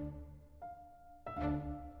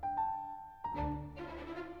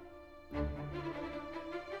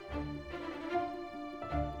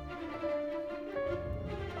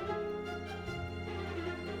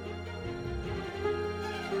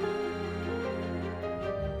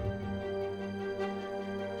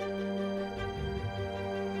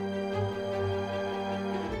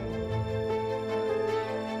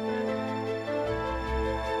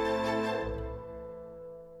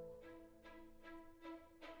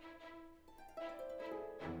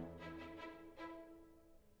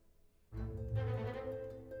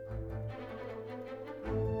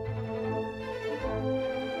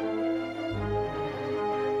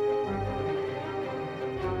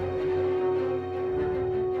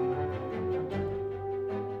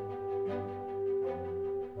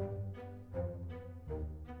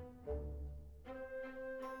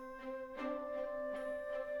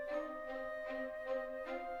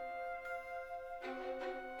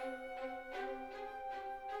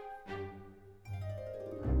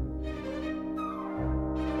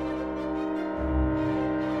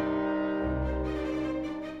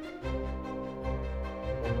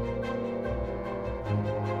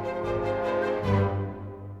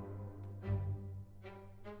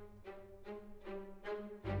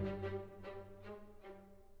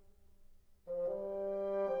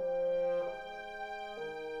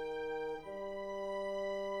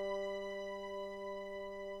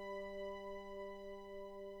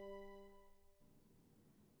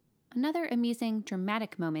 Another amusing,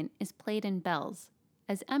 dramatic moment is played in Bells,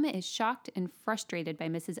 as Emma is shocked and frustrated by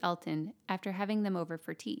Mrs. Elton after having them over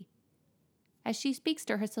for tea. As she speaks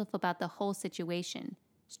to herself about the whole situation,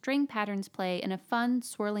 string patterns play in a fun,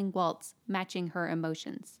 swirling waltz matching her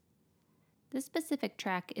emotions. This specific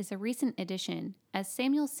track is a recent addition, as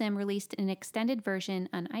Samuel Sim released an extended version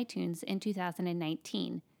on iTunes in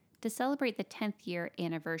 2019 to celebrate the 10th year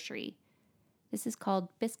anniversary. This is called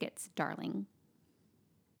Biscuits, Darling.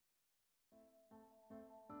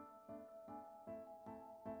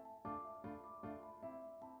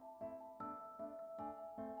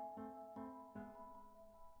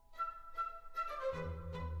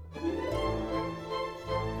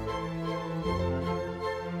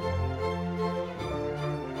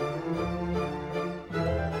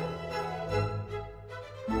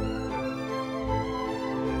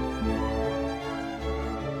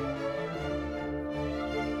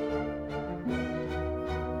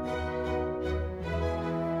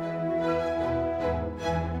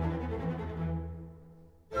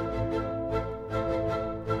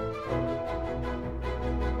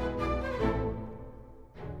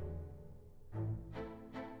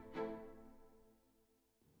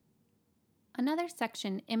 Another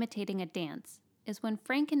section imitating a dance is when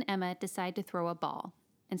Frank and Emma decide to throw a ball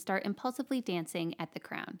and start impulsively dancing at the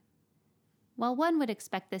crown. While one would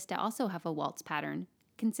expect this to also have a waltz pattern,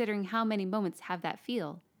 considering how many moments have that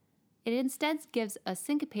feel, it instead gives a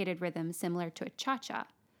syncopated rhythm similar to a cha-cha,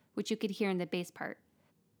 which you could hear in the bass part.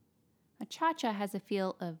 A cha-cha has a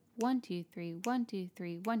feel of 1, 2, 3, 1, 2,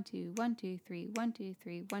 3, 1, 2, 1, 2, 3, 1, 2,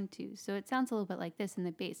 3, 1, 2. So it sounds a little bit like this in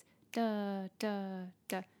the bass. Da, da,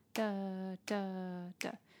 da, da, da,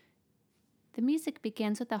 da. The music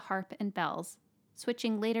begins with the harp and bells,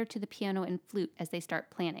 switching later to the piano and flute as they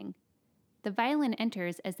start planning. The violin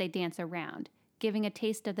enters as they dance around, giving a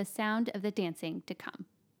taste of the sound of the dancing to come.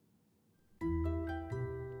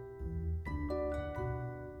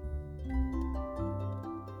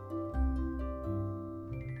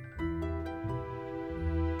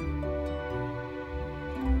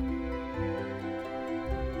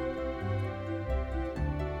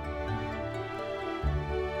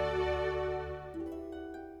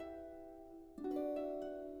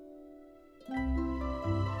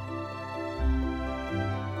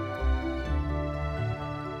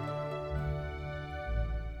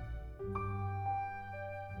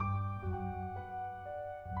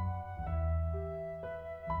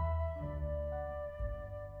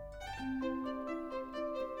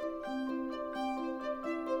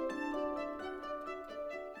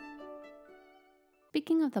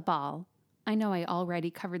 Speaking of the ball, I know I already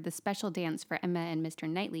covered the special dance for Emma and Mr.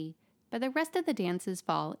 Knightley, but the rest of the dances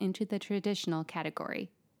fall into the traditional category.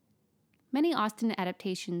 Many Austen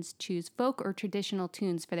adaptations choose folk or traditional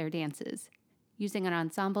tunes for their dances, using an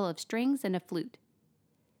ensemble of strings and a flute.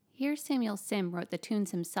 Here Samuel Sim wrote the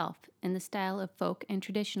tunes himself in the style of folk and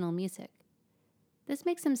traditional music. This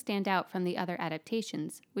makes him stand out from the other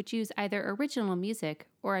adaptations, which use either original music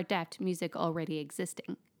or adapt music already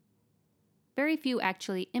existing. Very few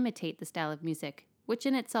actually imitate the style of music, which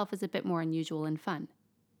in itself is a bit more unusual and fun.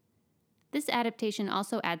 This adaptation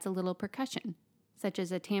also adds a little percussion, such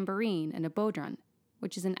as a tambourine and a bodhrán,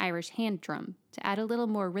 which is an Irish hand drum, to add a little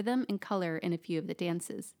more rhythm and color in a few of the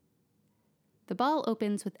dances. The ball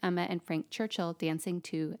opens with Emma and Frank Churchill dancing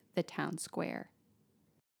to The Town Square.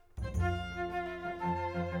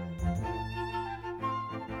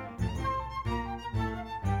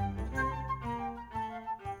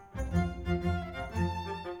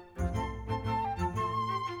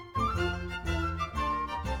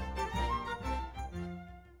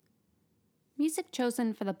 Music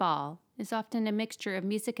chosen for the ball is often a mixture of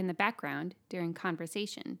music in the background during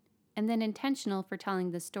conversation, and then intentional for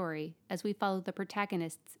telling the story as we follow the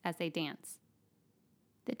protagonists as they dance.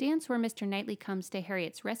 The dance where Mr. Knightley comes to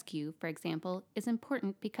Harriet's rescue, for example, is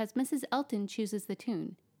important because Mrs. Elton chooses the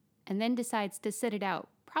tune, and then decides to sit it out,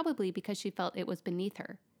 probably because she felt it was beneath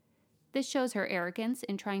her. This shows her arrogance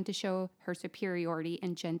in trying to show her superiority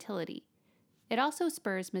and gentility. It also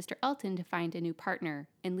spurs Mr. Elton to find a new partner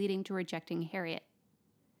and leading to rejecting Harriet.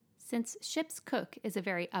 Since Ship's Cook is a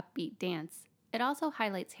very upbeat dance, it also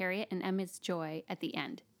highlights Harriet and Emma's joy at the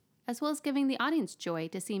end, as well as giving the audience joy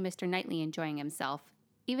to see Mr. Knightley enjoying himself,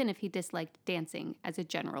 even if he disliked dancing as a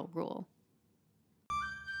general rule.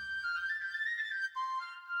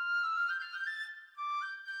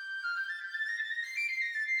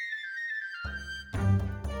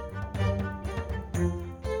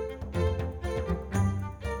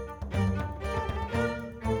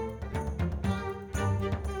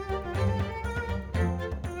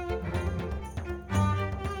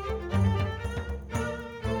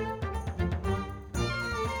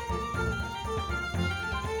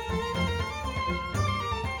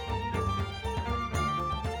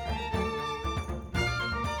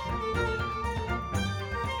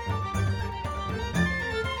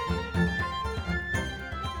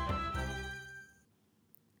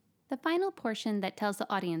 The final portion that tells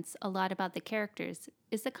the audience a lot about the characters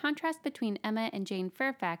is the contrast between Emma and Jane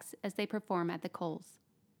Fairfax as they perform at the Coles.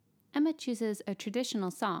 Emma chooses a traditional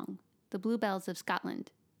song, The Bluebells of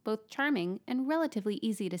Scotland, both charming and relatively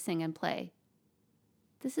easy to sing and play.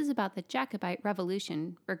 This is about the Jacobite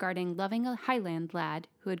Revolution regarding loving a Highland lad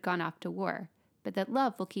who had gone off to war, but that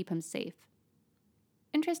love will keep him safe.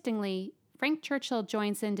 Interestingly, Frank Churchill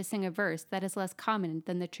joins in to sing a verse that is less common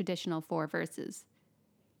than the traditional 4 verses.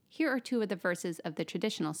 Here are 2 of the verses of the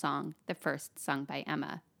traditional song, the first sung by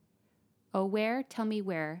Emma. "Oh, where, tell me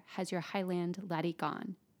where, has your Highland laddie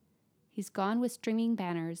gone? He's gone with streaming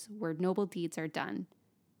banners where noble deeds are done.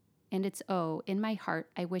 And it's oh, in my heart,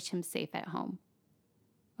 I wish him safe at home.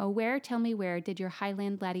 Oh, where, tell me where, did your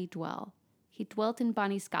Highland laddie dwell? He dwelt in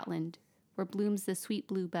bonny Scotland, where blooms the sweet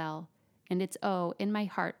bluebell, and it's oh, in my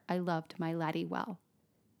heart, I loved my laddie well."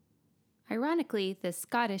 Ironically, this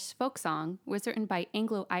Scottish folk song was written by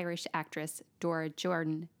Anglo-Irish actress Dora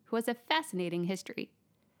Jordan, who has a fascinating history.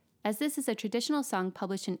 As this is a traditional song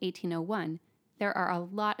published in 1801, there are a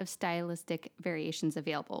lot of stylistic variations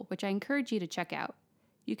available, which I encourage you to check out.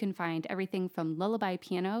 You can find everything from lullaby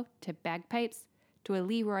piano to bagpipes to a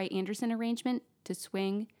Leroy Anderson arrangement to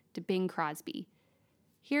swing to Bing Crosby.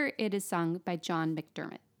 Here it is sung by John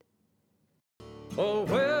McDermott. Oh,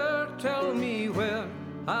 where, tell me where,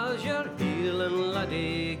 has your healing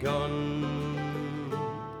laddie gone?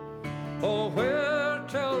 Oh, where,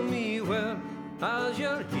 tell me where, has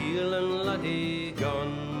your healing laddie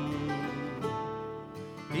gone?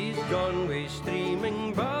 He's gone with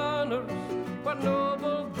streaming banners, where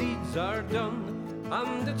noble deeds are done,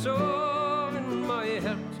 and it's all in my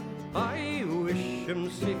heart, I wish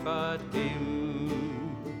him safe at home.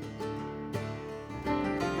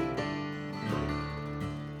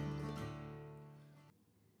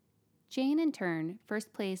 Jane, in turn,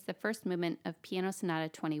 first plays the first movement of Piano Sonata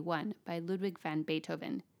 21 by Ludwig van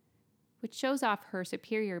Beethoven, which shows off her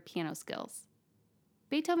superior piano skills.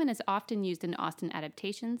 Beethoven is often used in Austen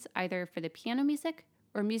adaptations, either for the piano music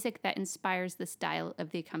or music that inspires the style of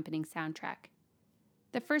the accompanying soundtrack.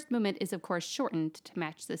 The first movement is, of course, shortened to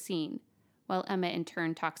match the scene, while Emma in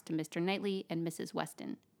turn talks to Mr. Knightley and Mrs.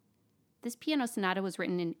 Weston. This piano sonata was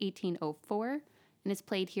written in 1804 and is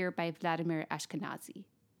played here by Vladimir Ashkenazy.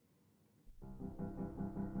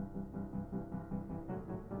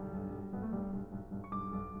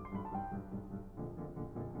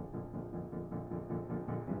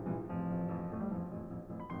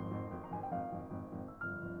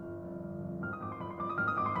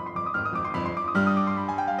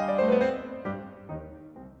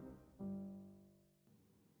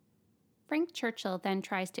 Frank Churchill then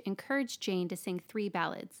tries to encourage Jane to sing 3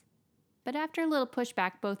 ballads, but after a little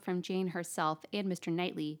pushback both from Jane herself and Mr.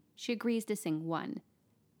 Knightley, she agrees to sing 1.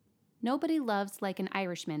 Nobody Loves Like an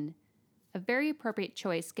Irishman, a very appropriate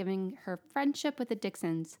choice given her friendship with the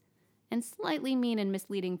Dixons, and slightly mean and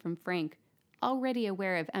misleading from Frank, already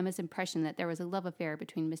aware of Emma's impression that there was a love affair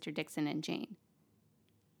between Mr. Dixon and Jane.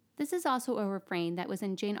 This is also a refrain that was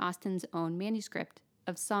in Jane Austen's own manuscript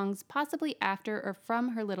of songs possibly after or from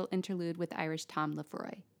her little interlude with Irish Tom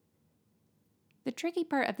Lefroy. The tricky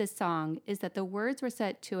part of this song is that the words were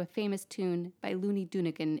set to a famous tune by Looney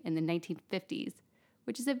Donegan in the 1950s,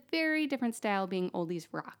 which is a very different style being oldies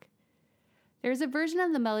rock. There is a version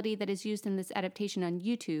of the melody that is used in this adaptation on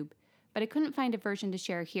YouTube, but I couldn't find a version to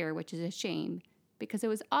share here, which is a shame, because it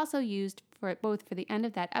was also used for the end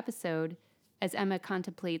of that episode as Emma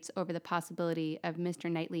contemplates over the possibility of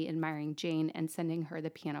Mr. Knightley admiring Jane and sending her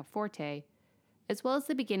the pianoforte, as well as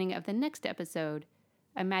the beginning of the next episode,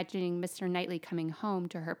 imagining Mr. Knightley coming home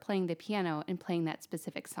to her playing the piano and playing that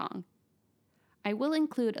specific song. I will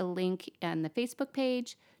include a link on the Facebook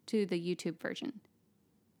page to the YouTube version.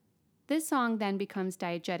 This song then becomes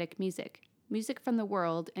diegetic music, music from the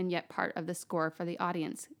world and yet part of the score for the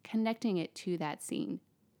audience, connecting it to that scene.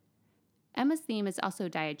 Emma's theme is also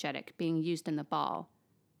diegetic, being used in the ball.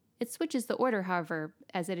 It switches the order, however,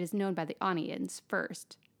 as it is known by the audience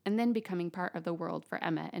first, and then becoming part of the world for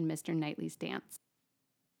Emma and Mr. Knightley's dance.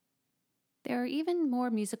 There are even more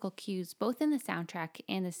musical cues both in the soundtrack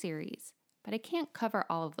and the series, but I can't cover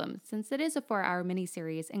all of them since it is a 4-hour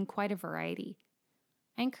miniseries and quite a variety.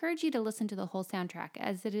 I encourage you to listen to the whole soundtrack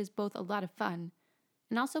as it is both a lot of fun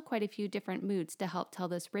and also quite a few different moods to help tell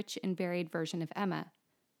this rich and varied version of Emma,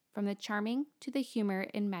 from the charming to the humor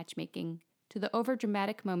in matchmaking to the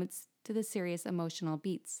overdramatic moments to the serious emotional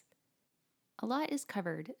beats. A lot is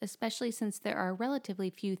covered, especially since there are relatively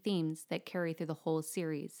few themes that carry through the whole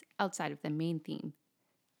series outside of the main theme,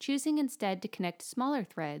 choosing instead to connect smaller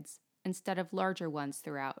threads instead of larger ones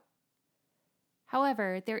throughout.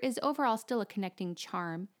 However, there is overall still a connecting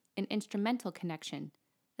charm and instrumental connection,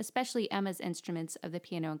 especially Emma's instruments of the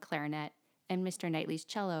piano and clarinet and Mr. Knightley's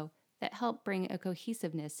cello that help bring a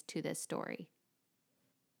cohesiveness to this story.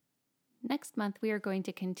 Next month, we are going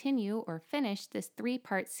to continue or finish this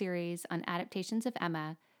 3-part series on adaptations of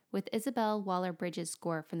Emma with Isabel Waller-Bridge's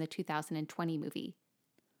score from the 2020 movie.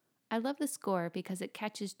 I love the score because it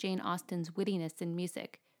catches Jane Austen's wittiness in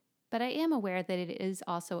music, but I am aware that it is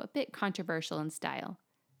also a bit controversial in style.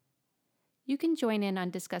 You can join in on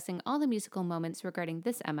discussing all the musical moments regarding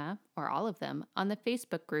this Emma, or all of them, on the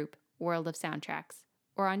Facebook group World of Soundtracks,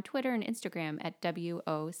 or on Twitter and Instagram at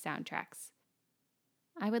WO Soundtracks.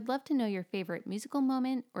 I would love to know your favorite musical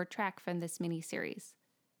moment or track from this mini-series.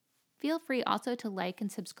 Feel free also to like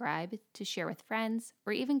and subscribe, to share with friends,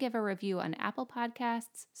 or even give a review on Apple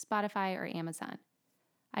Podcasts, Spotify, or Amazon.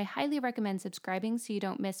 I highly recommend subscribing so you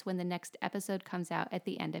don't miss when the next episode comes out at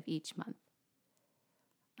the end of each month.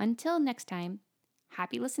 Until next time,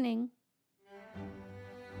 happy listening!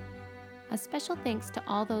 A special thanks to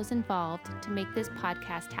all those involved to make this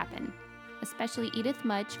podcast happen, especially Edith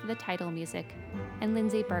Mudge for the title music and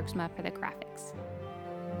Lindsay Bergsma for the graphics.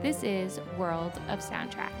 This is World of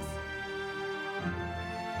Soundtracks.